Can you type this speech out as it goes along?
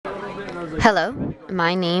Hello,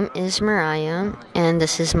 my name is Mariah, and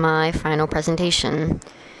this is my final presentation.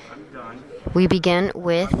 We begin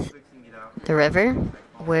with the river,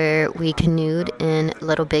 where we canoed in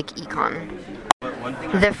Little Big Econ.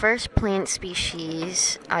 The first plant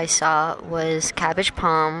species I saw was cabbage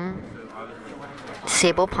palm,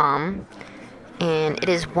 sable palm, and it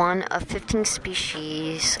is one of 15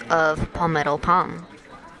 species of palmetto palm.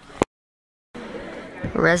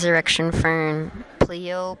 Resurrection fern,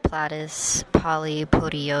 Pleoplatus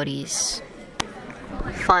polypodiotes.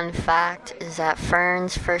 Fun fact is that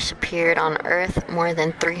ferns first appeared on Earth more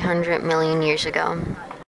than 300 million years ago.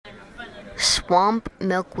 Swamp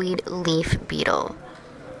milkweed leaf beetle,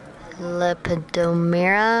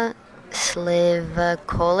 Lepidomera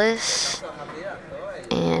slivicolis.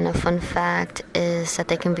 And a fun fact is that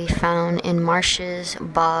they can be found in marshes,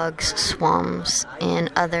 bogs, swamps, and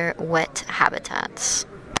other wet habitats.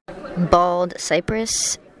 Bald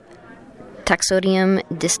cypress, Taxodium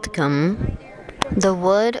disticum. The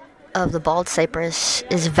wood of the bald cypress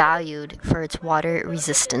is valued for its water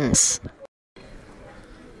resistance.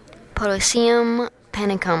 Potassium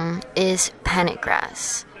panicum is panic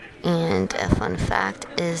grass, and a fun fact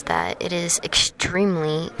is that it is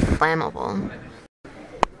extremely flammable.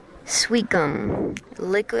 Sweet gum,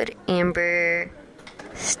 liquid amber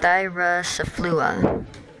styrosiflua.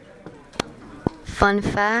 Fun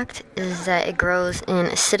fact is that it grows in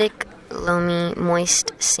acidic, loamy,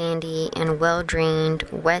 moist, sandy, and well-drained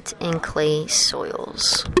wet and clay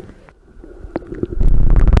soils.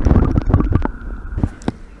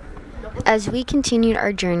 As we continued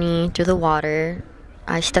our journey through the water,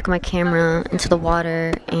 I stuck my camera into the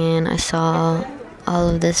water and I saw all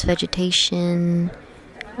of this vegetation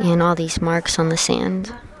and all these marks on the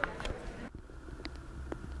sand.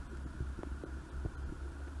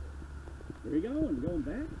 There we go, and going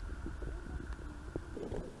back.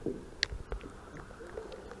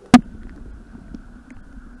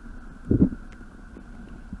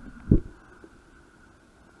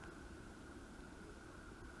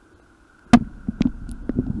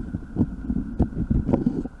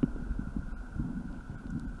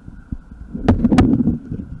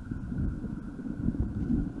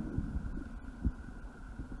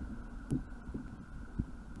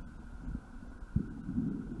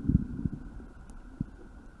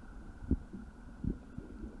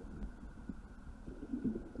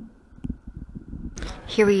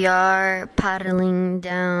 Here we are paddling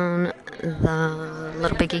down the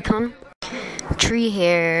Little Big Econ. Tree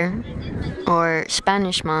hair, or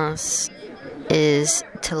Spanish moss, is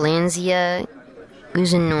Tillandsia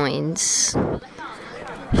usinoides.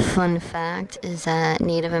 Fun fact is that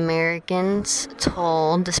Native Americans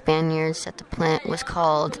told the Spaniards that the plant was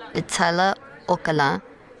called Itala ocala,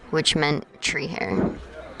 which meant tree hair.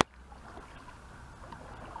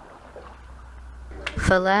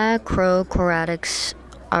 Phylacrocorax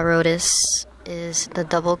arotis is the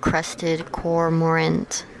double-crested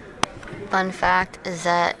cormorant. Fun fact is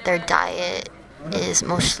that their diet is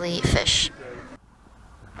mostly fish.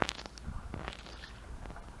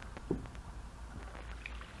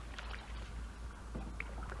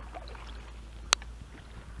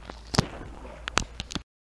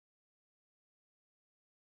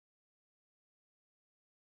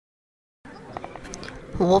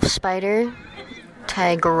 Wolf spider,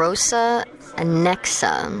 Tigerosa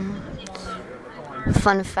annexa.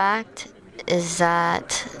 Fun fact is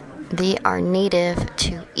that they are native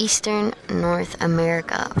to eastern North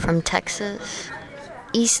America, from Texas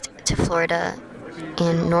east to Florida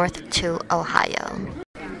and north to Ohio.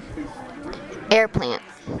 Air plant,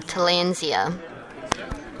 Tillandsia.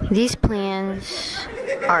 These plants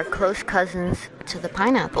are close cousins to the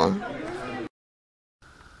pineapple.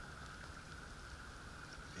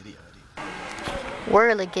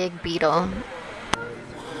 Whirligig beetle,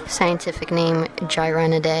 scientific name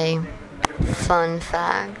Gyranidae. Fun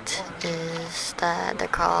fact is that they're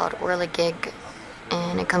called whirligig,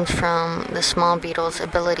 and it comes from the small beetle's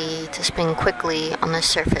ability to spin quickly on the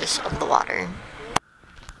surface of the water.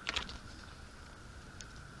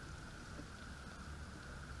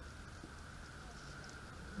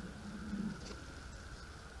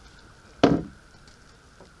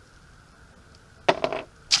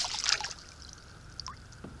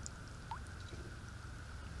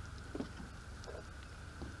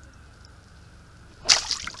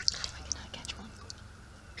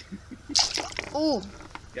 Ooh.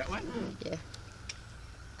 Got one? Yeah.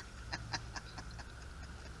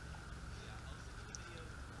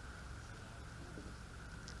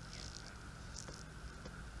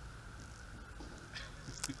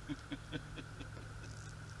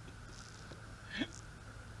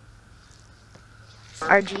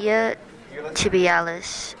 Argia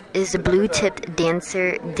tibialis is the blue-tipped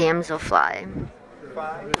dancer damselfly.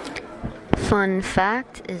 Fun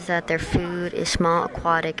fact is that their food is small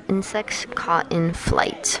aquatic insects caught in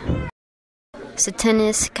flight.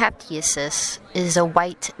 Satinus captius is a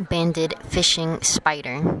white-banded fishing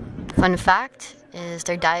spider. Fun fact is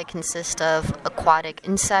their diet consists of aquatic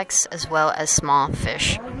insects as well as small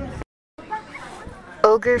fish.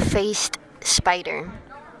 Ogre-faced spider,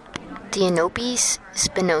 Dionopes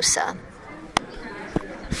spinosa.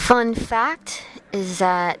 Fun fact is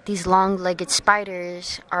that these long-legged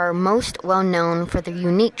spiders are most well known for their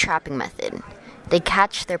unique trapping method. They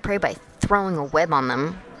catch their prey by throwing a web on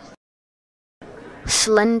them.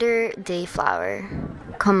 Slender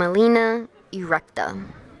dayflower, Commelina erecta.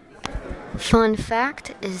 Fun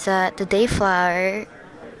fact is that the dayflower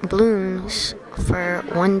blooms for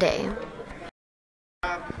 1 day.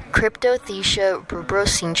 Cryptothecia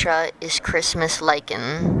rubrocintra is Christmas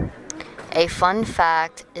lichen. A fun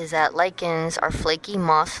fact is that lichens are flaky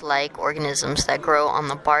moss-like organisms that grow on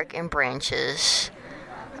the bark and branches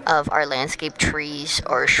of our landscape trees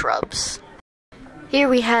or shrubs. Here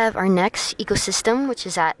we have our next ecosystem, which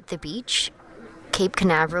is at the beach, Cape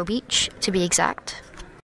Canaveral Beach to be exact.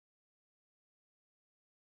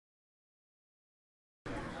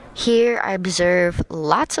 Here I observe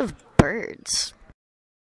lots of birds.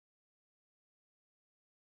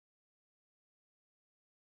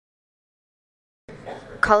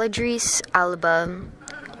 Colodris alba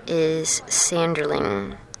is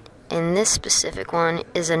sanderling, and this specific one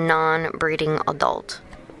is a non-breeding adult.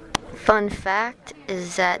 Fun fact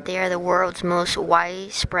is that they are the world's most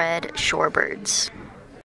widespread shorebirds.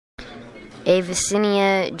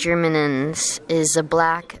 Avicennia germinans is a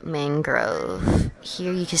black mangrove.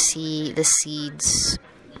 Here you can see the seeds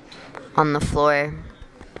on the floor.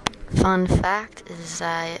 Fun fact is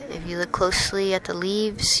that if you look closely at the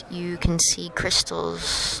leaves, you can see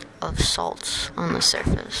crystals of salt on the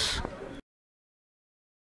surface.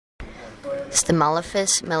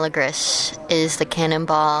 Stimalophus melagris is the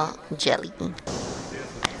cannonball jelly.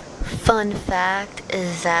 Fun fact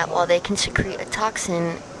is that while they can secrete a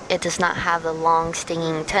toxin, it does not have the long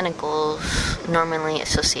stinging tentacles normally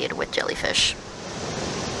associated with jellyfish.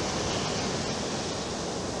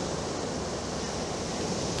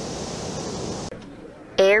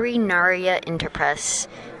 Arenaria interpres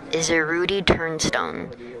is a ruddy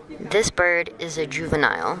turnstone. This bird is a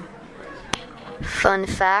juvenile. Fun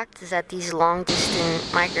fact is that these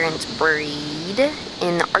long-distance migrants breed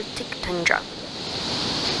in the Arctic tundra.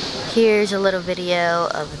 Here's a little video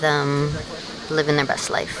of them living their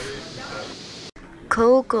best life.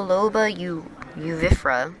 Cocoloba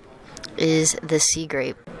uvifera is the sea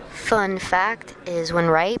grape. Fun fact is when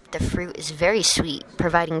ripe, the fruit is very sweet,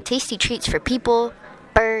 providing tasty treats for people,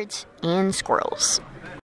 birds, and squirrels.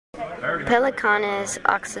 Pelicanus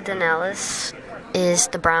occidentalis is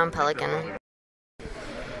the brown pelican.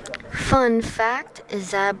 Fun fact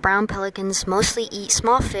is that brown pelicans mostly eat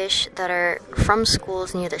small fish that are from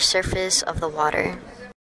schools near the surface of the water.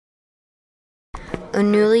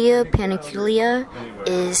 Onulia paniculata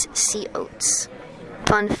is sea oats.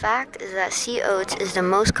 Fun fact is that sea oats is the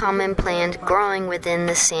most common plant growing within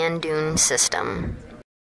the sand dune system.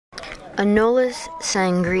 Anolis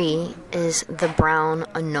sangri is the brown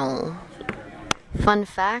anole. Fun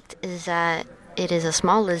fact is that it is a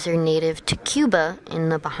small lizard native to Cuba in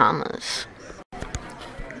the Bahamas.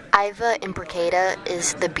 Iva imbricata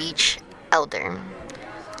is the beach elder.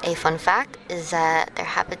 A fun fact is that their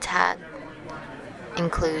habitat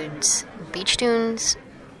includes beach dunes,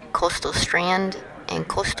 coastal strand, and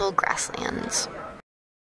coastal grasslands.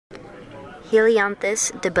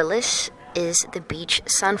 Helianthus debilis is the beach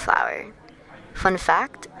sunflower. Fun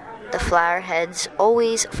fact, the flower heads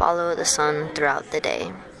always follow the sun throughout the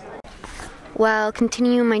day. While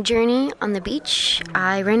continuing my journey on the beach,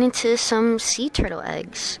 I ran into some sea turtle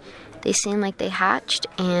eggs. They seem like they hatched,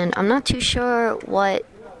 and I'm not too sure what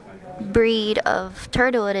breed of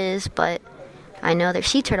turtle it is, but I know they're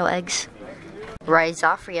sea turtle eggs.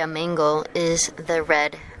 Rhizophria mangle is the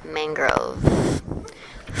red mangrove.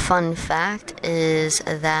 Fun fact is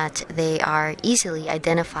that they are easily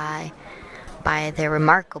identified by their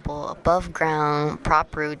remarkable above-ground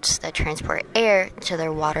prop roots that transport air to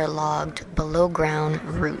their waterlogged below-ground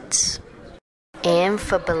roots.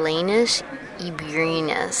 Amphibalanus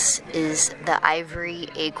eburnus is the ivory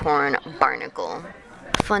acorn barnacle.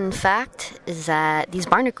 Fun fact is that these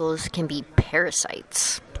barnacles can be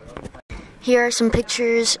parasites. Here are some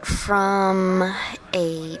pictures from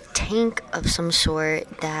a tank of some sort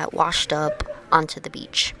that washed up onto the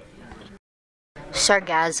beach.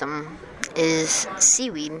 Sargassum is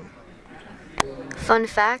seaweed. Fun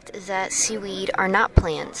fact is that seaweed are not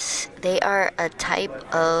plants. They are a type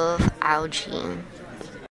of algae.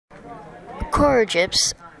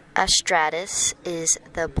 Corygips astratus is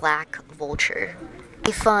the black vulture.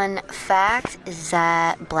 A fun fact is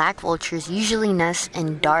that black vultures usually nest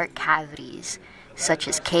in dark cavities, such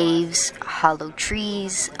as caves, hollow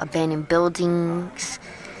trees, abandoned buildings,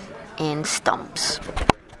 and stumps.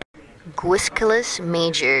 Guisculus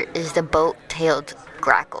major is the boat-tailed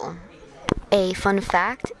grackle. A fun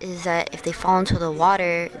fact is that if they fall into the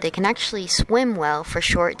water, they can actually swim well for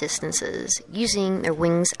short distances, using their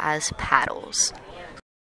wings as paddles.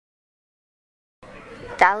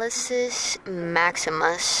 Thalassus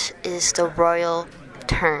maximus is the royal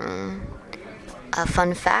tern. A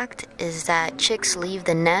fun fact is that chicks leave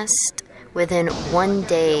the nest within 1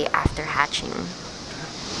 day after hatching.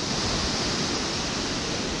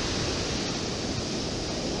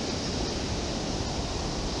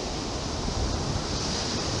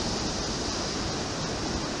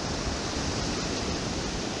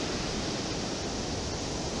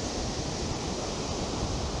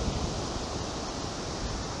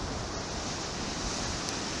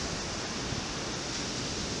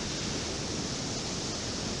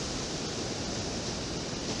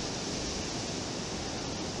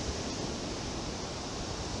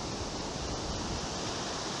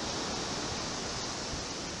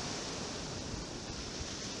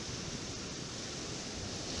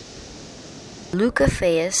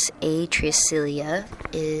 Leucophaeus a Triecilia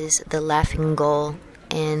is the laughing gull,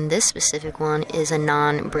 and this specific one is a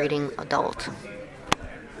non-breeding adult.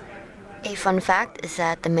 A fun fact is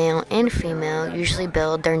that the male and female usually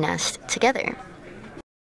build their nest together.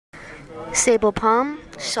 Sable palm,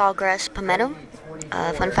 sawgrass palmetto.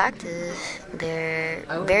 Fun fact is they're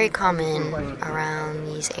very common around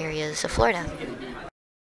these areas of Florida.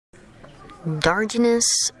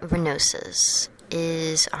 Dardanus venosus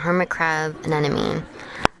is a hermit crab anemone.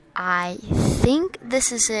 I think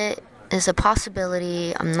this is a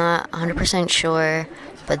possibility. I'm not 100% sure,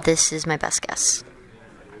 but this is my best guess.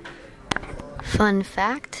 Fun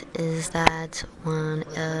fact is that one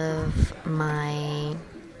of my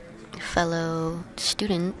fellow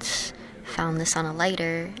students found this on a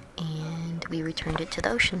lighter and we returned it to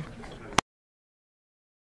the ocean.